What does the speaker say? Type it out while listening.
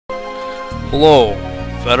Hello,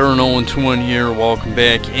 Veteran 021 here, welcome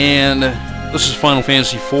back, and this is Final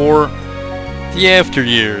Fantasy IV, the After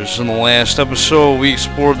Years. In the last episode, we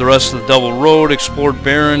explored the rest of the Double Road, explored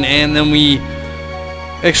Baron, and then we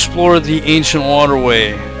explored the Ancient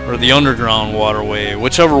Waterway, or the Underground Waterway,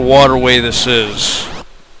 whichever waterway this is.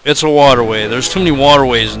 It's a waterway. There's too many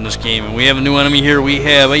waterways in this game, and we have a new enemy here. We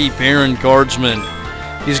have a Baron Guardsman.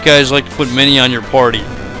 These guys like to put many on your party.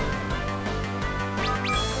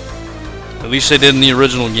 At least they did in the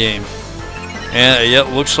original game. And yeah,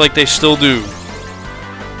 looks like they still do.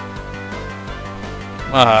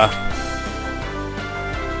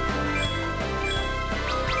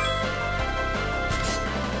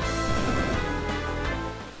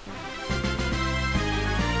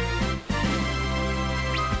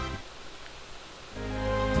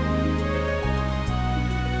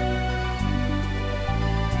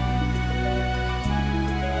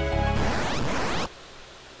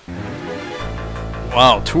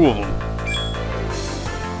 Wow, two of them.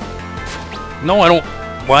 No, I don't.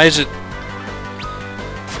 Why is it?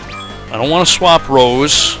 I don't want to swap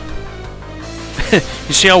Rose.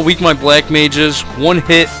 You see how weak my black mage is? One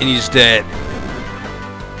hit and he's dead.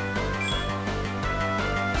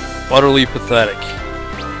 Utterly pathetic.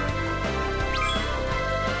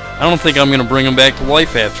 I don't think I'm going to bring him back to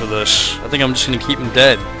life after this. I think I'm just going to keep him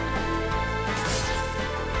dead.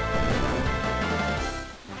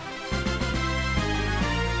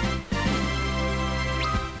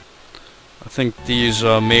 I think these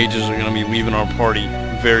mages are going to be leaving our party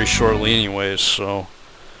very shortly anyways, so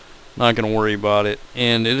not going to worry about it.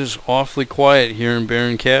 And it is awfully quiet here in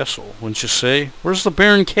Baron Castle, wouldn't you say? Where's the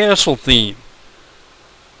Baron Castle theme?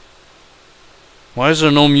 Why is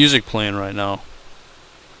there no music playing right now?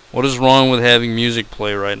 What is wrong with having music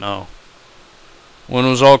play right now? When it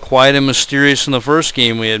was all quiet and mysterious in the first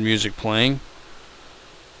game, we had music playing.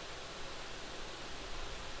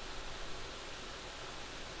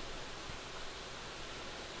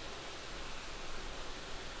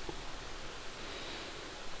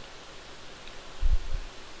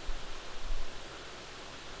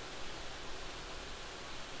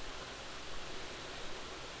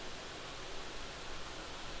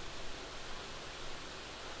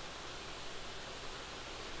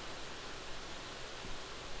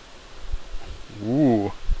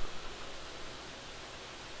 Ooh.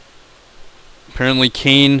 Apparently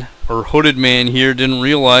Kane, or Hooded Man here, didn't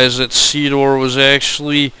realize that Ceodore was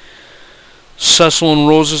actually Cecil and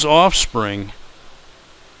Rose's offspring.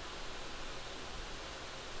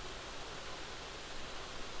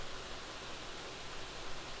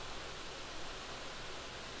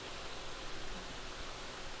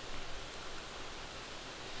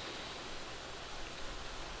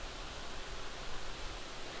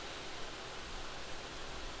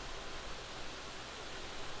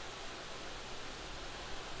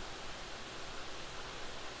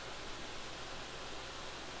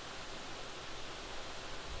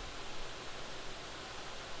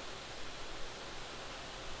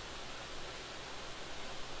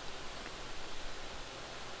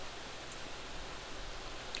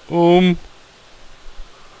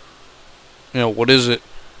 Yeah, what is it?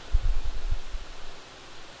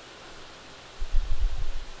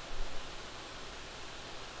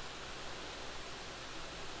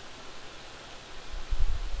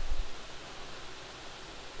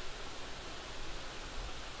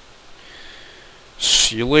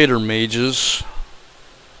 See you later, mages.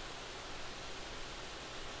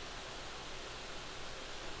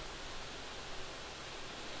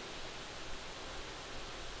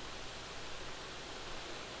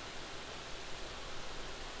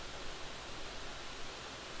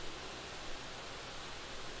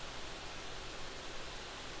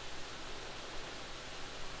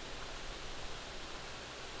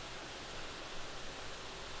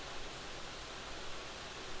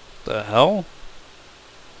 The hell?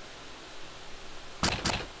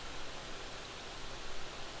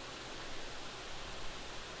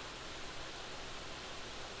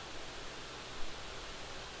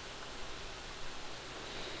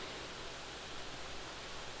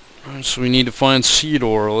 Alright, so we need to find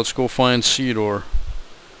Ceodore. Let's go find Ceodore.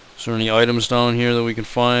 Is there any items down here that we can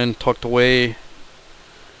find tucked away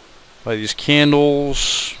by these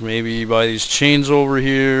candles? Maybe by these chains over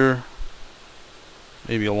here?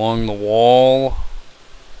 Maybe along the wall.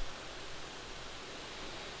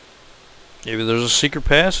 Maybe there's a secret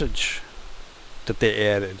passage that they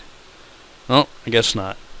added. No, I guess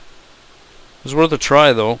not. It was worth a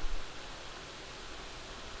try though.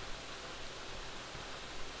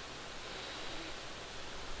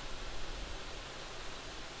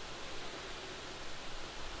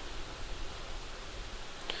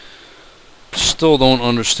 still don't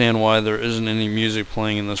understand why there isn't any music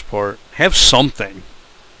playing in this part. Have something.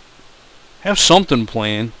 Have something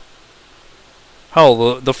playing.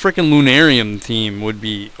 Hell, the frickin' Lunarium theme would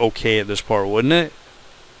be okay at this part, wouldn't it?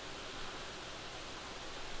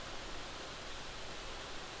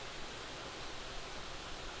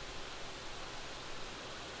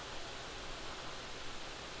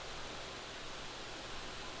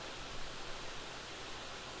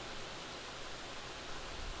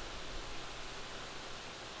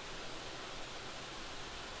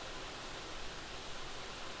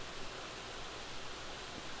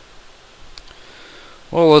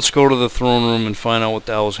 Well, let's go to the throne room and find out what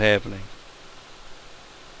the hell is happening.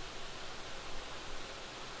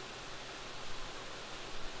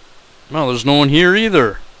 No, there's no one here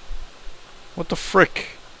either. What the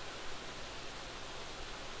frick?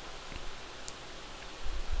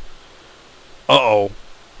 Uh-oh.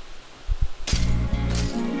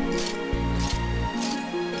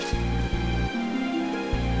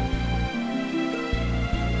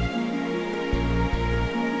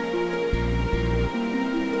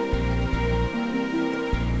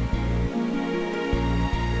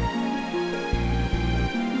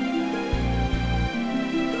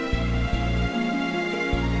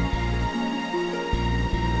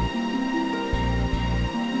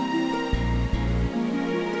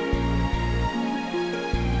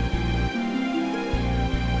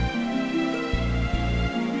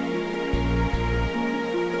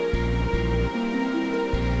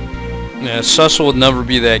 Yeah, Cecil would never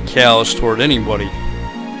be that callous toward anybody.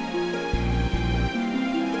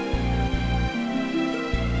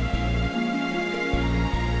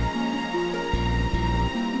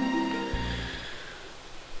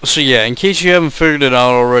 So yeah, in case you haven't figured it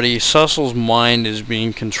out already, Cecil's mind is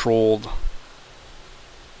being controlled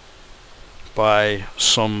by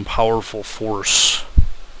some powerful force.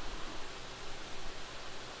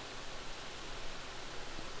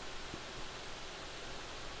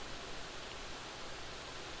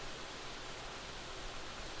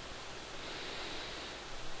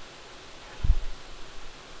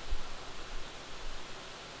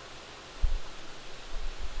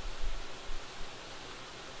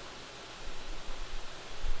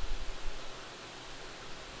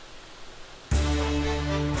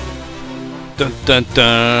 Dun dun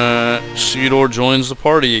dun! Ceodore joins the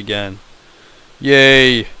party again.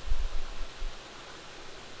 Yay!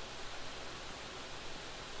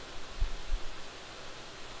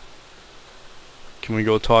 Can we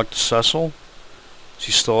go talk to Cecil? Is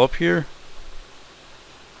he still up here?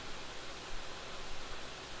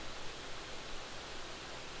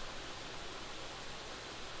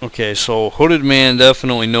 Okay, so Hooded Man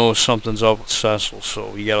definitely knows something's up with Cecil,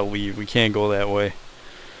 so we gotta leave. We can't go that way.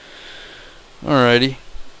 Alrighty.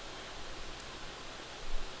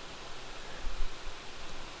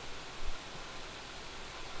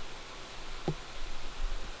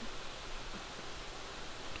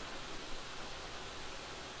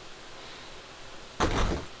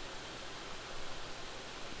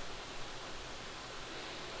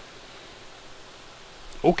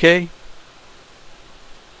 Okay.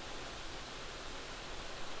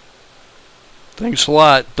 Thanks a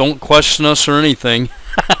lot. Don't question us or anything.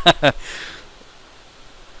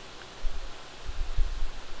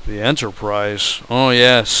 The Enterprise. Oh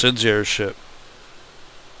yeah, Sid's airship.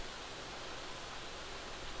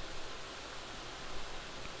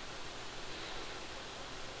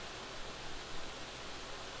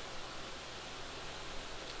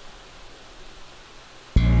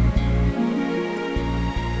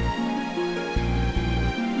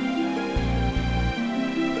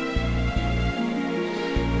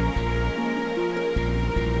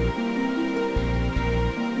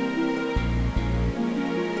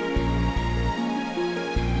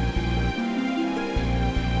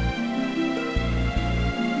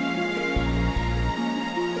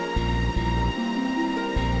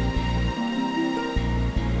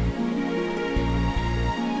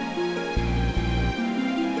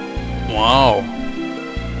 Wow.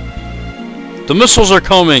 The missiles are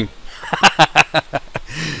coming.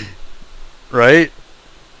 Right?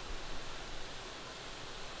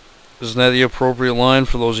 Isn't that the appropriate line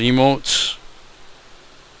for those emotes?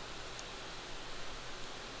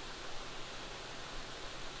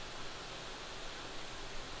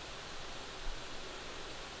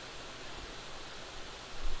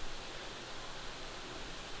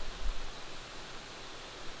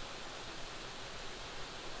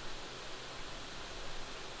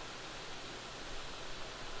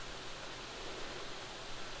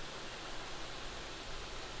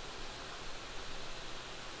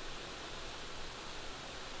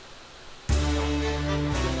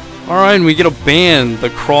 Alright, and we get a band. The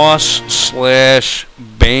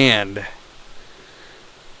Cross/Band.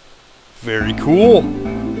 Very cool.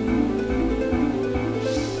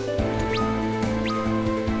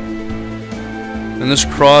 And this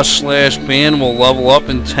Cross/Band will level up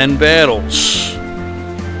in 10 battles.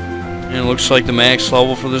 And it looks like the max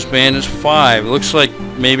level for this band is 5. It looks like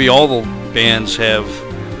maybe all the bands have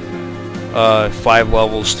 5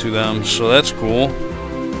 levels to them, so that's cool.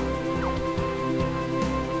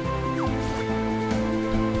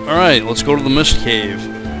 Alright, let's go to the Mist Cave.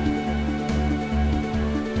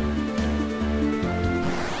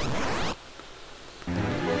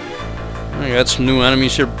 I got some new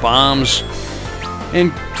enemies here. Bombs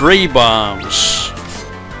and gray bombs.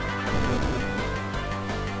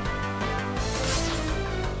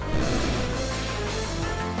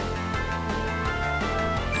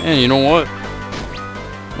 And you know what?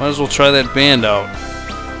 Might as well try that band out.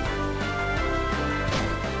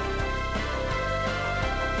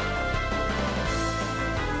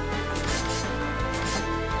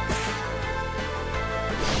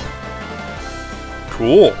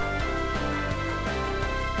 Cool.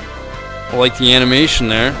 I like the animation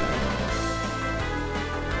there.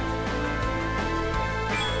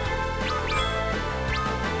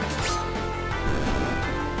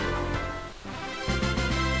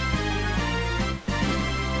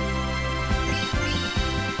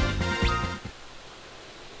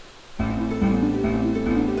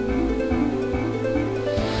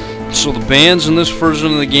 So the bands in this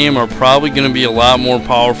version of the game are probably going to be a lot more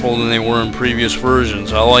powerful than they were in previous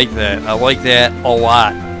versions. I like that. I like that a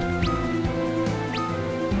lot.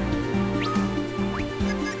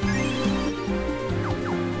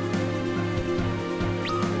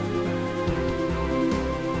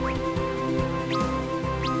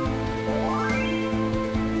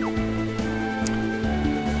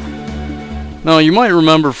 Now, you might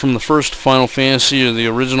remember from the first Final Fantasy, or the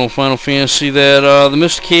original Final Fantasy, that the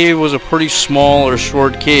Mist Cave was a pretty small or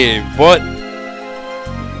short cave, but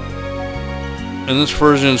in this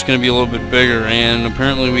version it's going to be a little bit bigger, and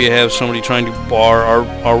apparently we have somebody trying to bar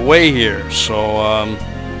our way here, so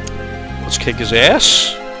let's kick his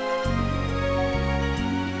ass.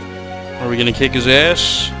 Are we going to kick his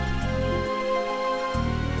ass?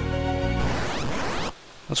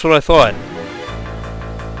 That's what I thought.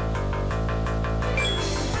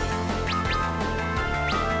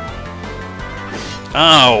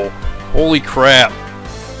 Ow! Holy crap.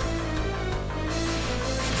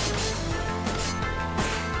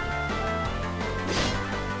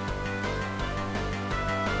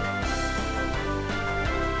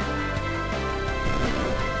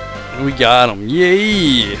 We got him.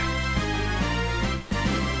 Yay!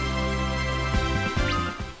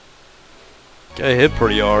 Got hit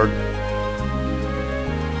pretty hard.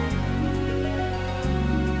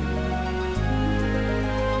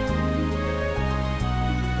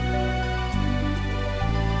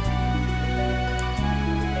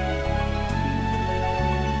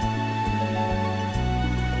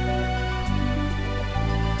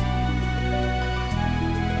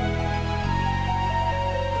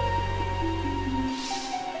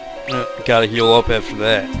 Gotta heal up after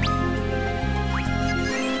that.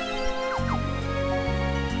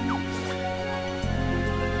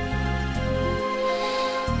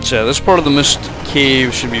 So yeah, this part of the Mist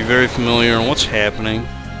Cave should be very familiar on what's happening.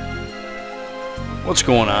 What's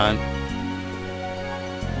going on?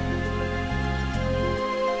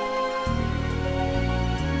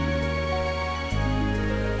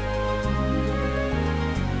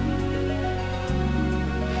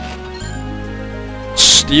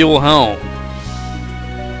 Steel helm.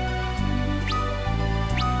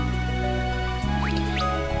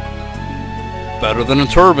 Better than a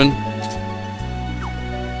turban.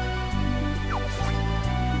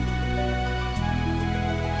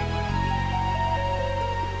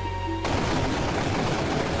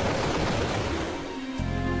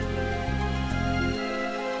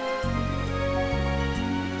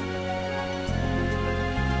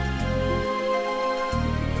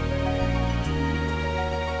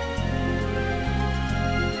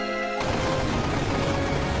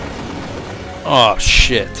 Oh,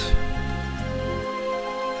 shit.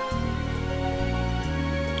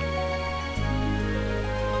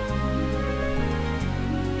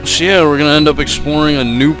 So yeah, we're gonna end up exploring a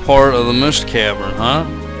new part of the Mist Cavern, huh?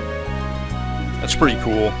 That's pretty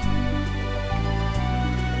cool.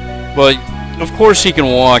 But, of course he can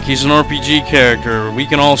walk. He's an RPG character. We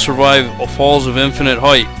can all survive falls of infinite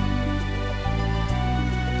height.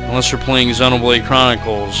 Unless you're playing Xenoblade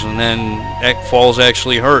Chronicles, and then falls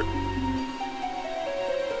actually hurt.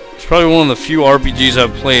 It's probably one of the few RPGs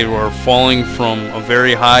I've played where falling from a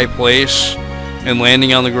very high place and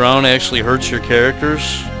landing on the ground actually hurts your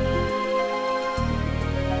characters.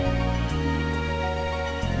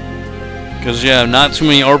 Because, yeah, not too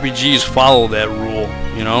many RPGs follow that rule,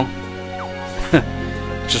 you know?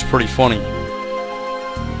 It's just pretty funny.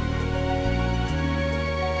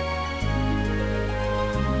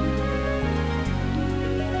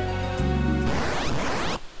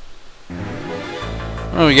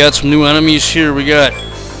 Oh, we got some new enemies here. We got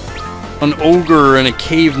an ogre and a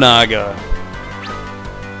cave naga.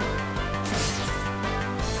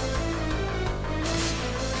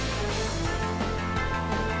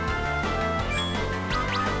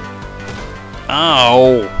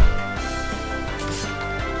 Ow.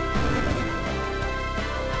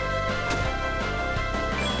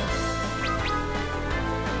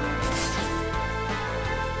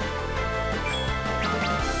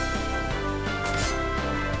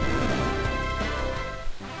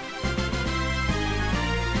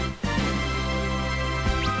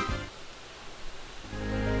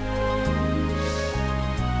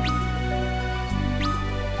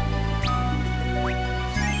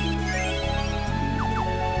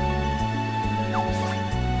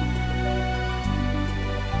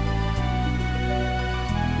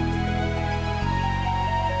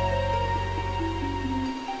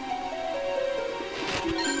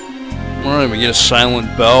 Alright, we get a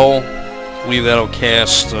silent bell. I believe that'll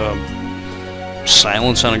cast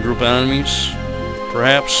silence on a group of enemies,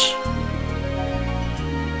 perhaps.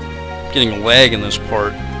 Getting a lag in this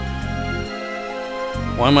part.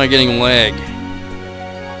 Why am I getting lag?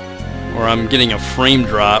 Or I'm getting a frame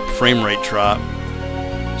rate drop.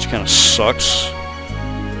 Which kind of sucks.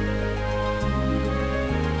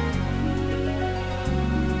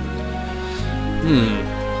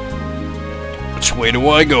 Which way do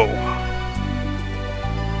I go?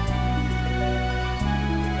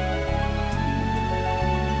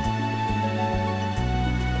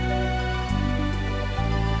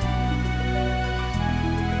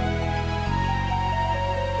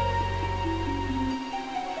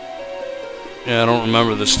 Yeah, I don't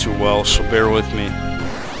remember this too well, so bear with me.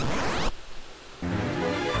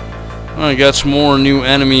 Alright, got some more new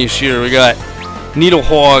enemies here. We got needle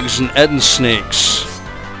hogs and Eden snakes.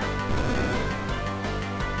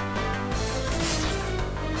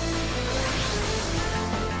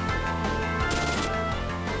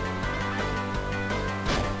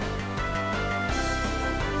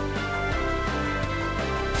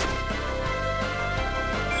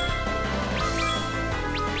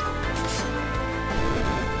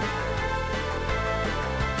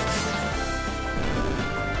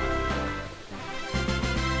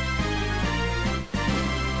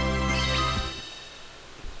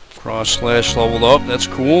 Cross slash leveled up, that's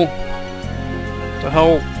cool. What the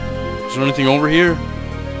hell? Is there anything over here?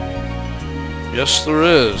 Yes, there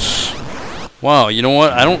is. Wow, you know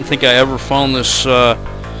what? I don't think I ever found this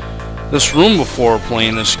this room before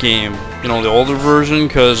playing this game. You know, the older version,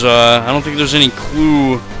 because I don't think there's any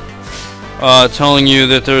clue telling you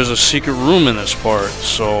that there's a secret room in this part.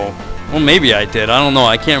 So, well, maybe I did. I don't know.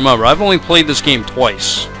 I can't remember. I've only played this game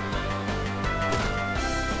twice.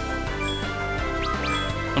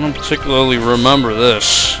 I don't particularly remember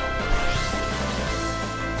this.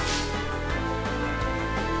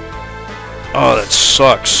 Oh, that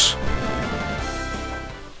sucks.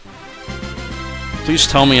 Please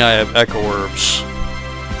tell me I have echo herbs.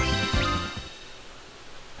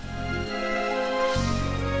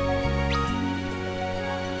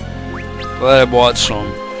 Glad I bought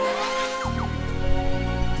some.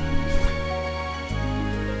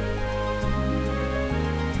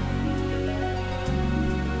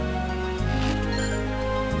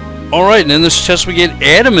 Alright, and in this chest we get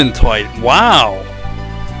adamantite. Wow.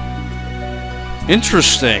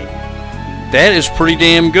 Interesting. That is pretty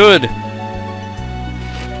damn good.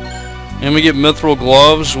 And we get mithril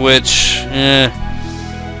gloves, which,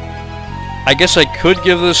 I guess I could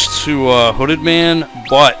give this to Hooded Man,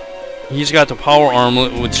 but he's got the power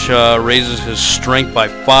armlet, which raises his strength by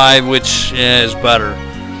 5, which is better.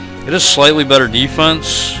 It is slightly better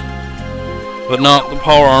defense, but no, the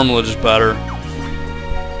power armlet is better.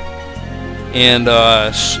 And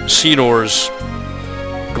Ceodore's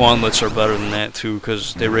gauntlets are better than that too,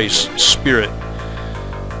 because they raise spirit,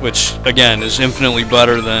 which again is infinitely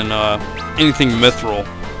better than anything mithril,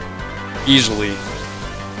 easily.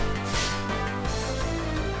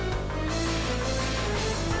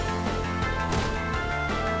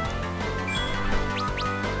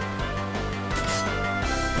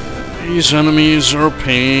 These enemies are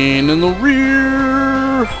pain in the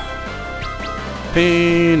rear.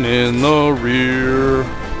 Pain in the rear.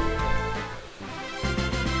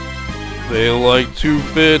 They like to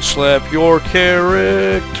bitch slap your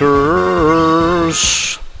characters.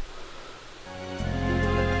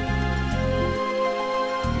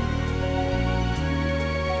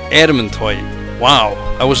 Adamantite. Wow,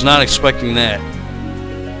 I was not expecting that.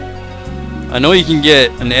 I know you can get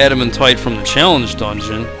an adamantite from the challenge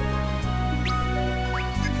dungeon,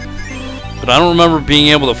 but I don't remember being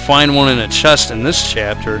able to find one in a chest in this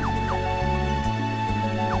chapter.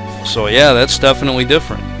 So yeah, that's definitely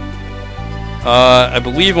different. I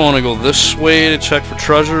believe I want to go this way to check for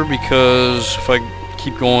treasure, because if I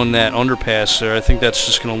keep going that underpass there, I think that's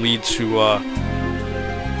just going to lead to,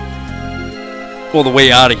 well, the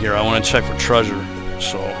way out of here. I want to check for treasure,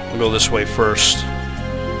 so I'll go this way first.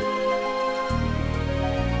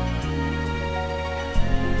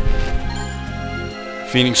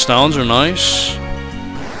 Phoenix Stones are nice.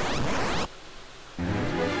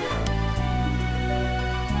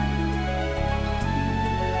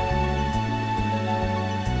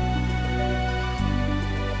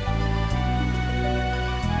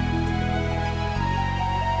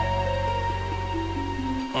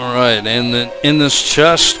 Alright, and then in this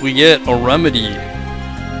chest we get a remedy.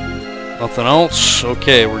 Nothing else?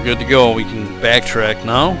 Okay, we're good to go. We can backtrack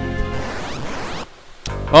now.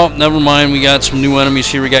 Oh, never mind. We got some new enemies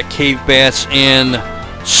here. We got cave bats and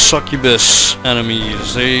succubus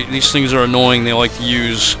enemies. These things are annoying. They like to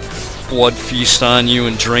use blood feast on you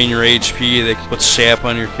and drain your HP. They can put sap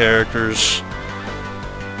on your characters.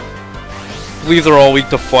 I believe they're all weak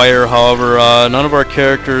to fire. However, none of our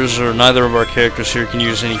characters, or neither of our characters here, can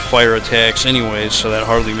use any fire attacks anyways, so that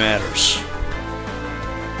hardly matters.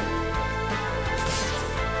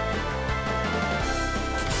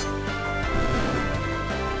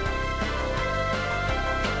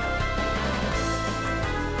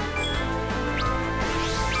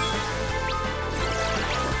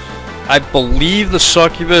 I believe the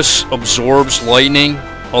succubus absorbs lightning,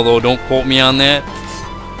 although don't quote me on that.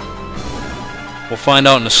 We'll find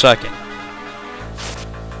out in a second.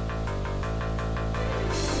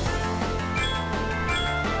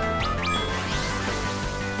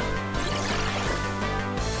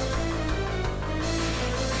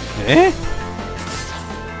 Eh?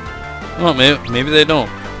 Well, maybe they don't.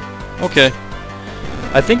 Okay.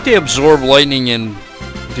 I think they absorb lightning in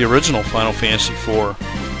the original Final Fantasy IV.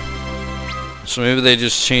 So maybe they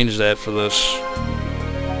just changed that for this.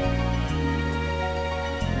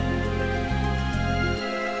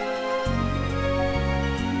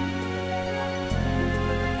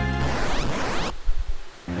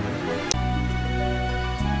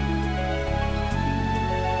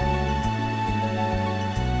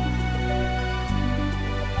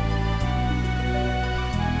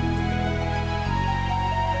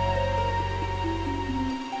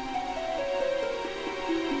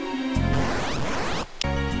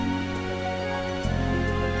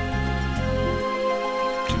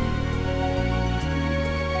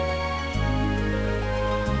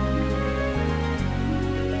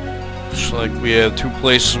 Like we have two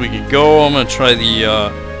places we could go. I'm gonna try the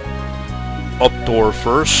up door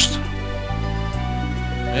first.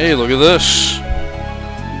 Hey, look at this.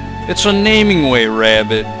 It's a naming way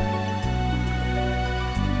rabbit.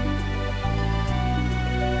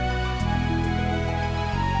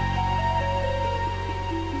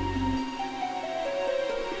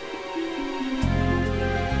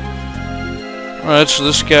 Alright, so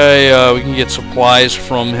this guy, we can get supplies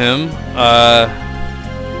from him.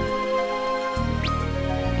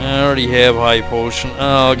 I already have high potion.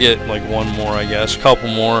 I'll get like one more, I guess. A couple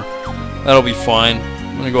more. That'll be fine.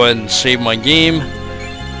 I'm gonna go ahead and save my game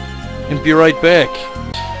and be right back.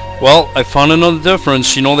 Well, I found another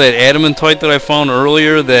difference. You know that adamantite that I found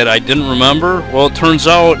earlier that I didn't remember? Well, it turns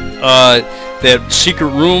out that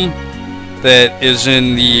secret room that is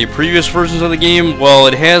in the previous versions of the game, well,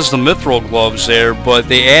 it has the mithril gloves there, but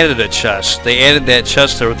they added a chest. They added that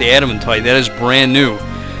chest there with the adamantite. That is brand new.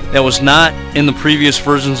 That was not in the previous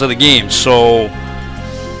versions of the game. So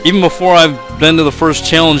even before I've been to the first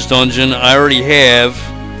challenge dungeon, I already have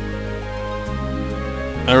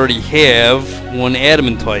one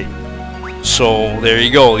adamantite. So there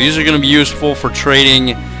you go. These are going to be useful for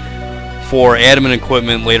trading for adamant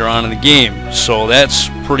equipment later on in the game. So that's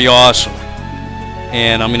pretty awesome.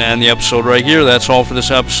 And I'm going to end the episode right here. That's all for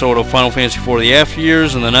this episode of Final Fantasy IV: The After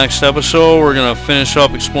Years. In the next episode, we're going to finish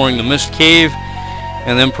up exploring the Mist Cave.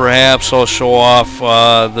 And then perhaps I'll show off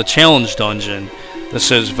the challenge dungeon. This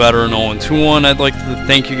is Veteran 021. I'd like to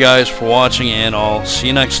thank you guys for watching, and I'll see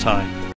you next time.